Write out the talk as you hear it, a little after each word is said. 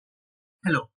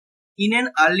Hello. In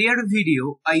an earlier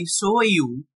video, I show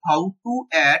you how to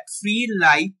add free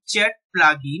live chat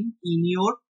plugin in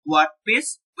your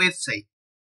WordPress website.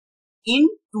 In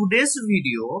today's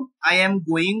video, I am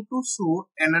going to show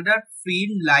another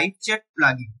free live chat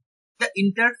plugin. The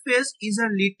interface is a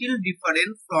little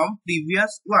different from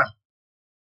previous one,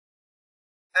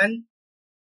 and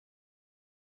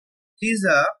this is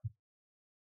a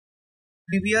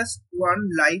previous one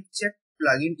live chat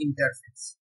plugin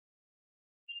interface.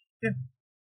 Okay.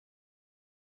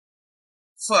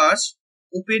 First,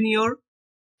 open your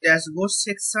dashboard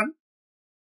section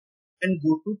and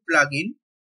go to plugin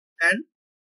and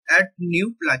add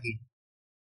new plugin.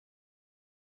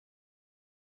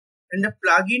 And the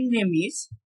plugin name is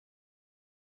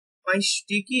my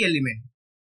sticky element.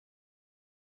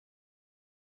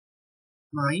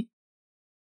 My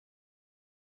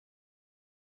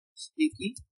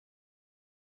sticky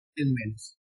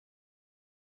elements.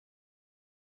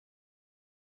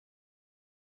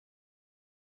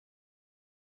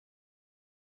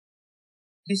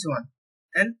 This one,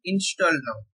 and install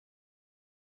now.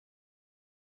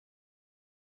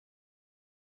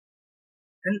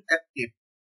 And active.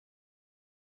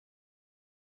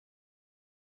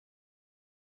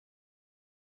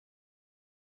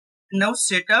 Now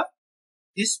set up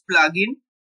this plugin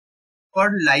for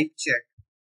live chat.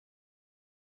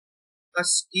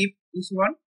 First skip this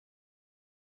one.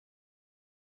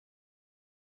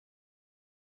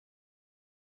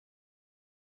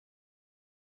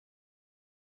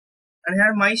 And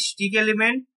here my stick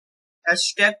element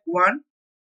 #1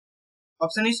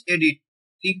 option is edit.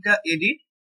 Click the edit.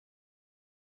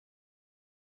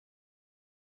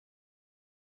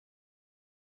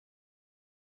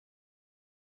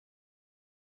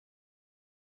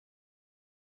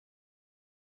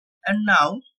 And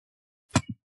now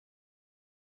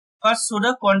first show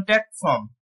the contact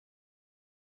form.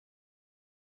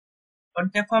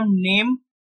 Contact form name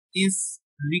is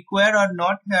required or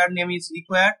not. Here name is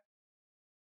required.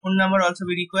 Phone number also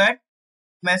be required.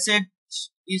 Message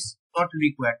is not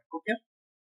required. Okay.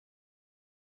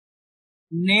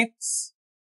 Next,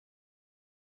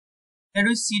 here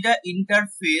we see the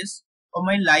interface of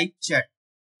my live chat.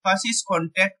 First is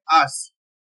contact us.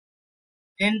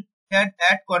 Then here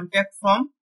add contact form.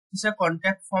 This is a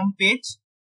contact form page.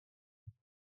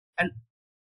 And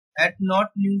add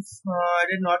not new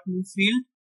field.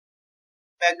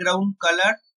 Background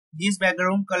color. This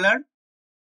background color.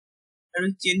 I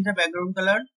will change the background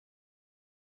color.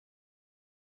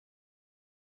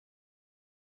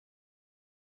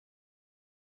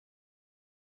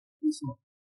 This one.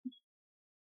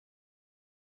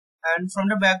 And from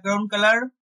the background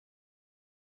color,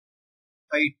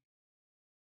 white.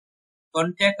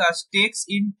 Contact us text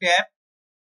in tab.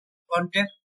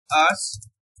 Contact us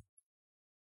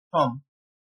form.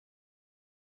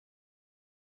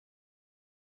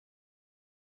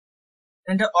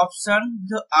 And the option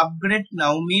the upgrade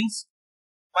now means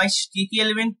my sticky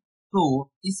element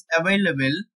pro is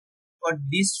available for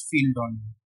this field only.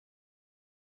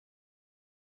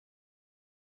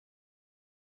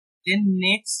 Then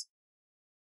next,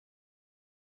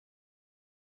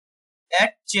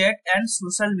 add chat and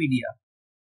social media.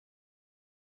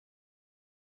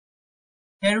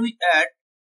 Here we add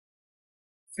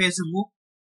Facebook,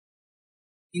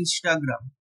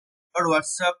 Instagram or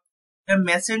WhatsApp. The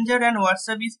Messenger and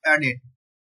WhatsApp is added.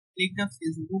 Click the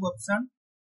Facebook option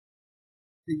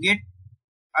to get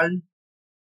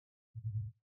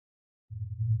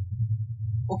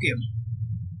okay.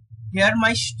 Here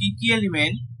my sticky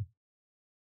element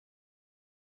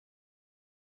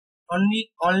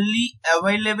only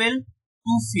available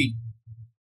two field,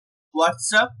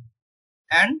 WhatsApp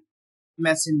and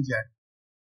Messenger.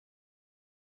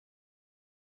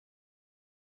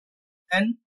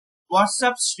 And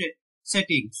WhatsApp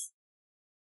settings.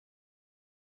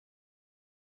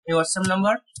 Your WhatsApp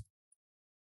number.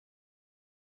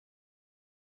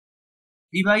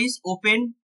 Device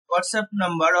open WhatsApp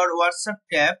number or WhatsApp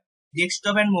tab,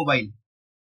 desktop and mobile.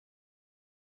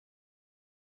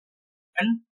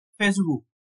 And Facebook.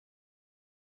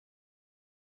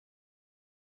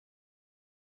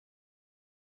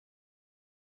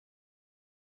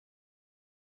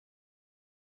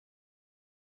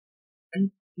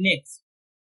 And next,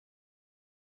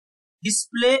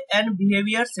 display and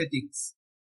behavior settings.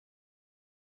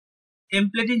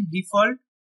 Template is default.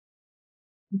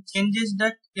 It changes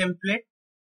the template.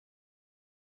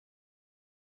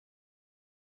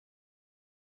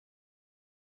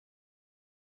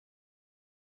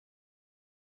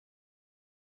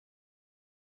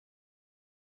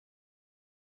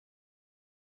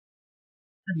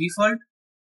 The default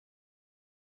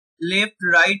left,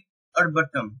 right, or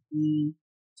bottom.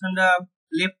 So on the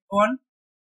left one,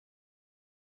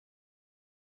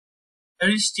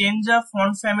 there is change the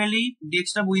font family,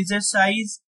 desktop widget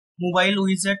size, mobile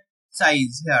widget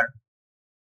size here.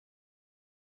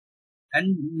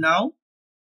 And now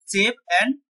save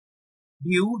and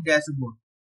view dashboard.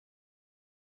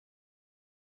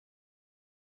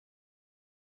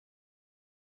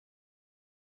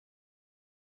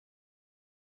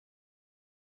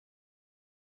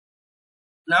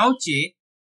 Now check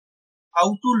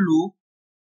how to look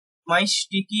my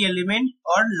sticky element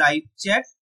or live chat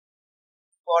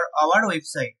for our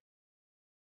website.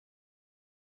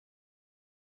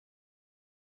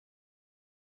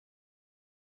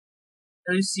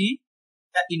 Here you see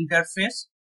the interface,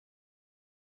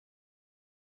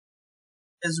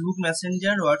 Facebook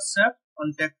Messenger, WhatsApp,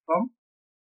 contact form.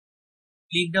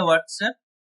 Click the WhatsApp.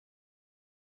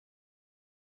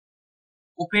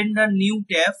 Open the new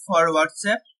tab for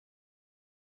WhatsApp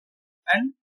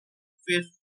and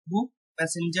Facebook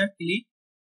Messenger. Click.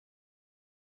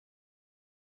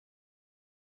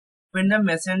 Open the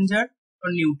Messenger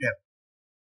or new tab.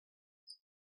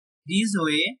 This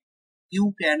way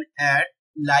you can add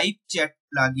live chat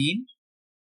plugin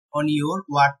on your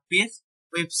WordPress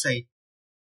website.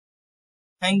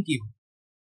 Thank you.